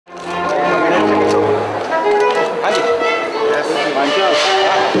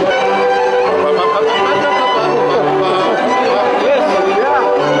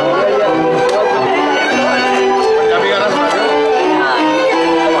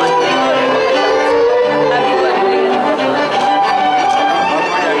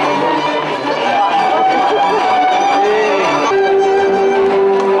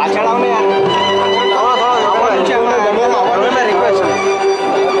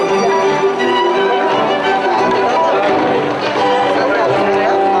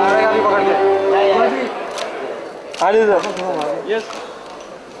Anil sir. Yes.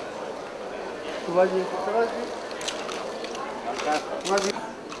 Subhash ji.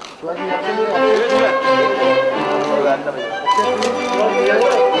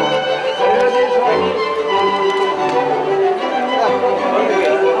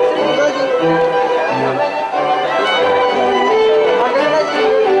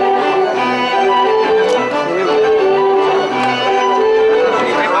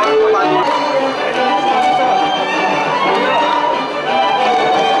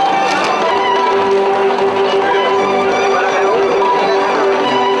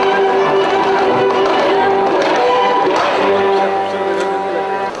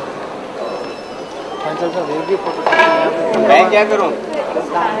 मैं क्या करूं?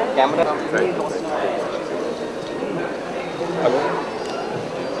 कैमरा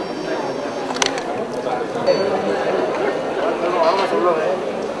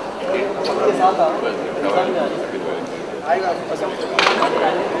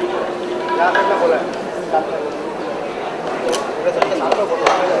याद रखना बोला है।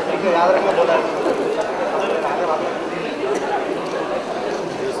 याद रखना बोला है।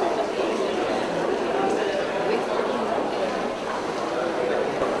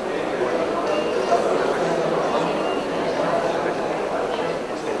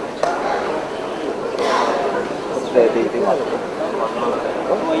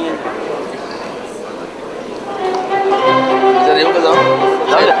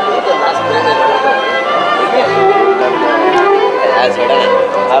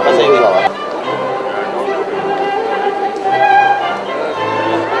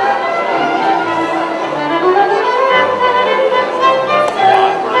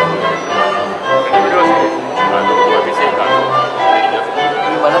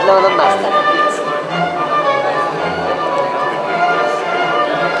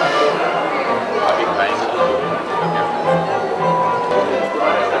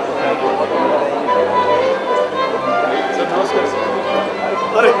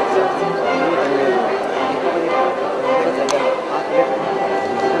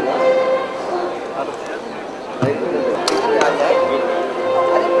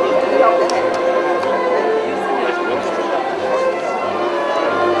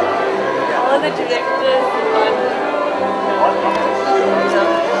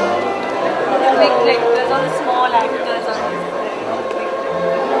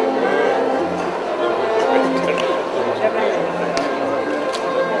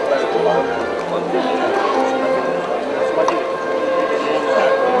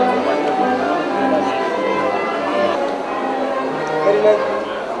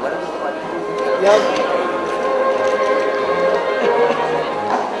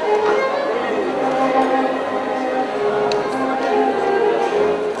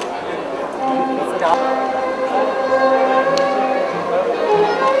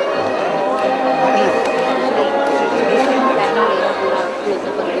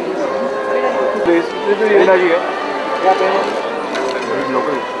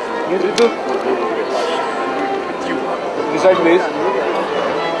 Decide please.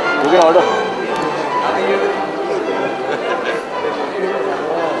 You can order.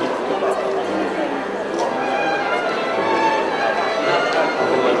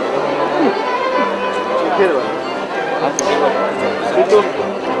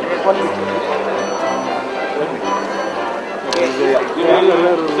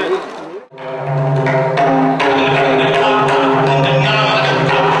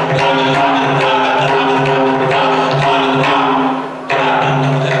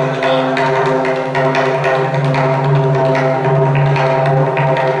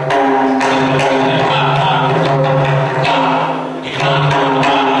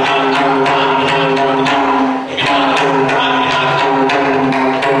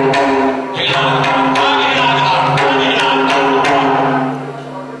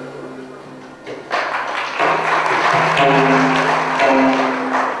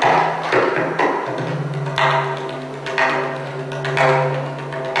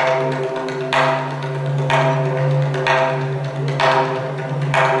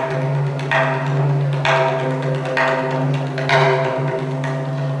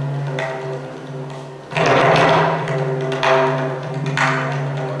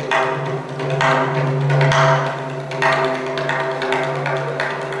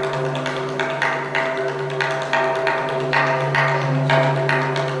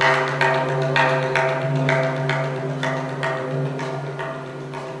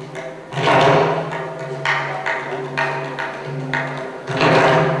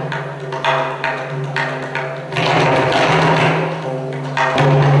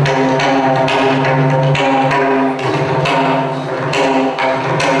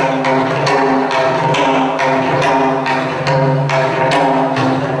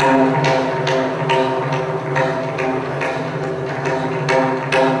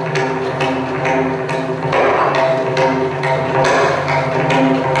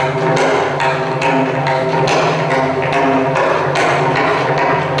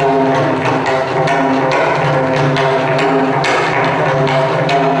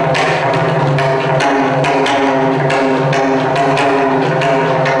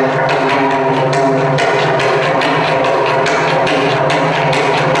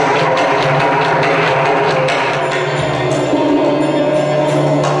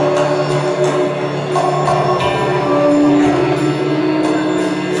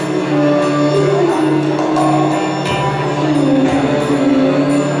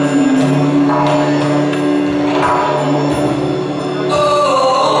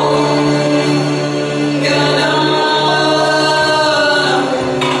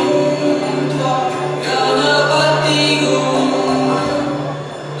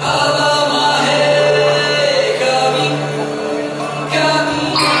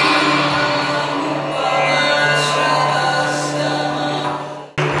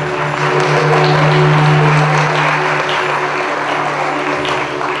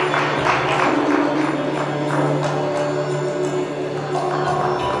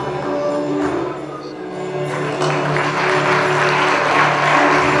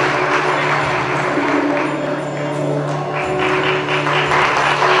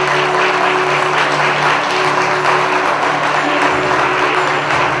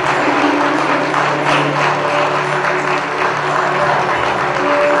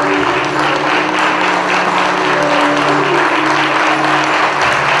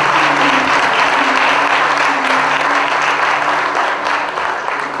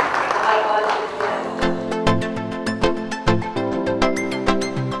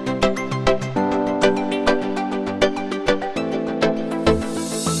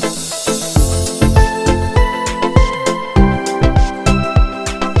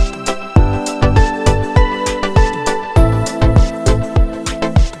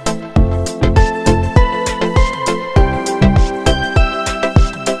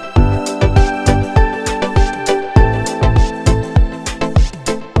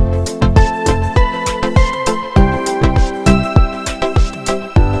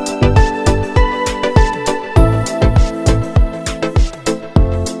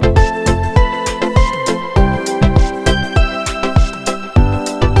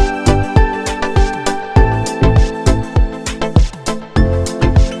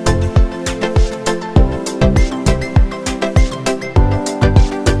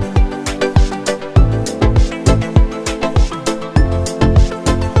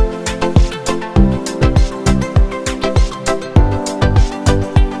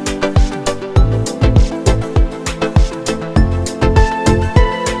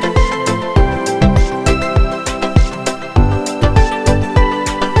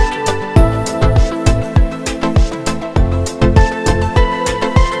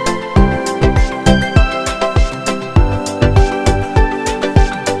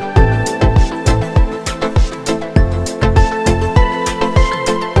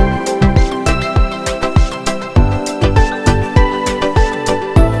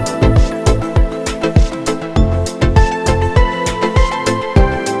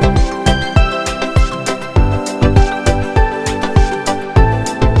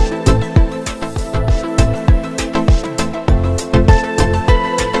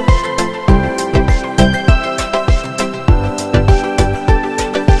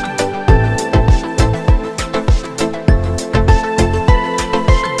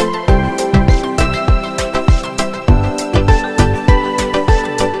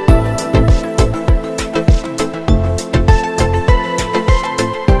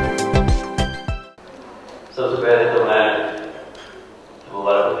 सबसे पहले तो मैं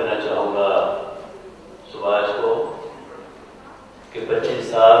मुबारक देना चाहूँगा सुभाष को कि 25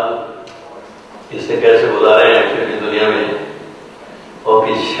 साल इससे कैसे गुजारे हैं फिल्मी दुनिया में और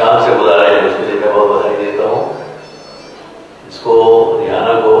किस शान से गुजारे हैं, उसके लिए मैं बहुत बधाई देता हूँ इसको,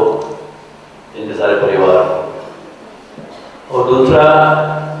 रिहाना को, इनके सारे परिवार को। और दूसरा,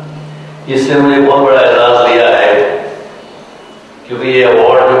 इससे मुझे बहुत बड़ा एहसास लिया है क्योंकि ये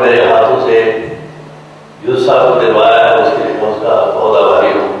अवार्ड जो मेरे हाथों से यूसुफ साहब को दिलवाया है उसके लिए मैं उसका बहुत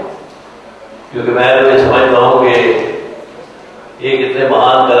आभारी हूँ, क्योंकि मैं तो ये समझता हूँ कि एक इतने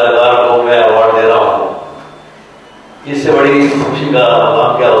महान कलाकार को मैं अवार्ड दे रहा हूँ, इससे बड़ी खुशी का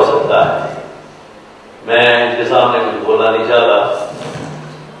मकाम क्या हो सकता है। मैं इनके सामने कुछ बोलना नहीं चाहता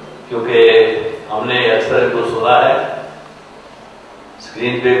क्योंकि हमने अक्सर इनको सुना है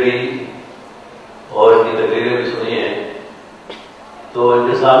स्क्रीन पे भी और इनकी तकरीरें भी सुनी है, तो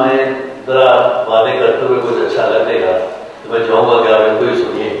इनके सामने जरा बातें करते हुए कुछ अच्छा लगेगा तो मैं चाहूँगा कि आप इनको ही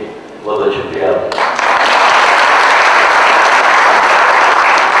सुनिए। बहुत बहुत शुक्रिया।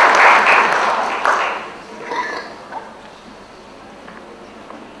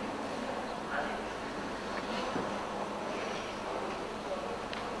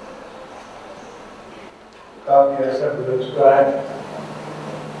 काफी ऐसा गुजर चुका है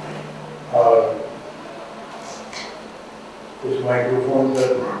और कुछ माइक्रोफोन पर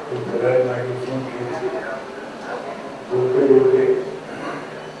कुछ बगैर माइक्रोफोन के बोलते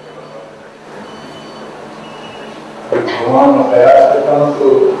भगवान में प्रयास करता हूँ तो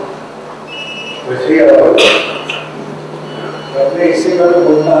वैसे ही अपने हिस्से का तो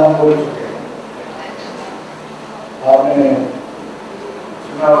बोलना हम बोल चुके हैं। आपने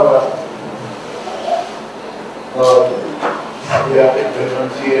सुना होगा और अभी आपने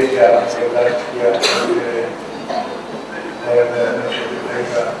फ्रीक्वेंसी है क्या किया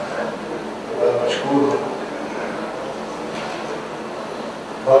बड़ा मशहूर हो,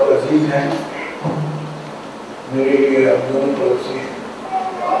 बहुत अजीज हैं मेरे लिए, हम दोनों पड़ोसी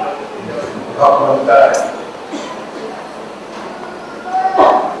हक बनता है।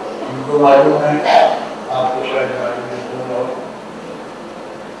 उनको मालूम है, आपको शायद मालूम है, दोनों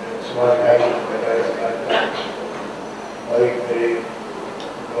सुभाष घाई और एक मेरे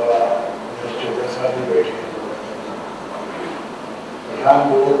छोटा सा भी बैठे हम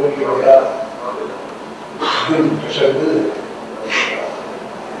लोगों को ये बड़ा तशद्दुद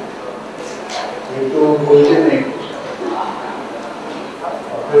ये तो बोलते नहीं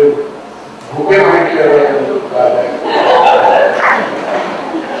और फिर भूखे बैठ के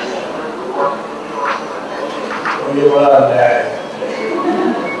ये बड़ा अन्याय है।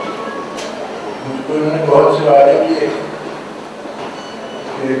 मुझको इन्होंने बहुत से वादे किए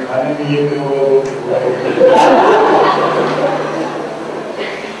कि खाने में ये भी होगा वो भी होगा,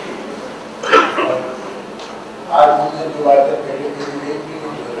 आज मुझे जो बातें पहले के लिए भी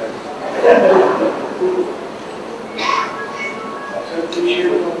नहीं हो रही। अक्सर पूछिए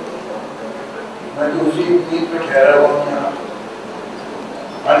तो मैं तो उसी चीज पे ठहरा हुआ हूँ यहाँ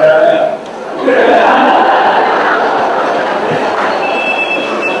मजा आया।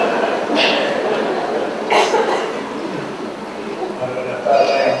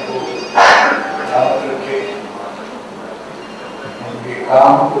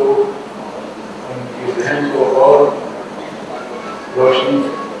 काम को, उनकी जहन को और रोशनी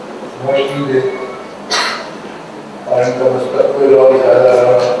दे और इनका मुस्तकबिल और ज़्यादा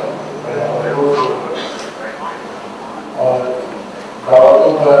और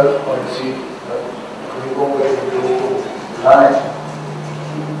दावतों पर और इसी तरीकों पर लोगों को लाएं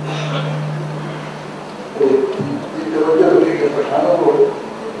तो पठानों को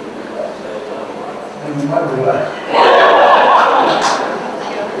हिम्मत दिलाएं।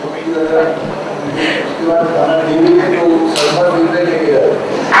 उसके बाद खाना टीवी में तो सरभर मिलने लेके जाते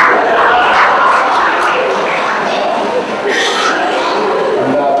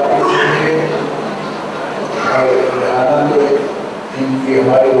इनकी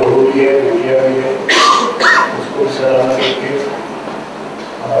हमारी बहू भी है, बेटिया भी है, उसको सराहना करके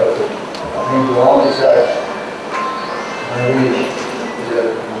और अपनी दुआओं के साथ मैं भी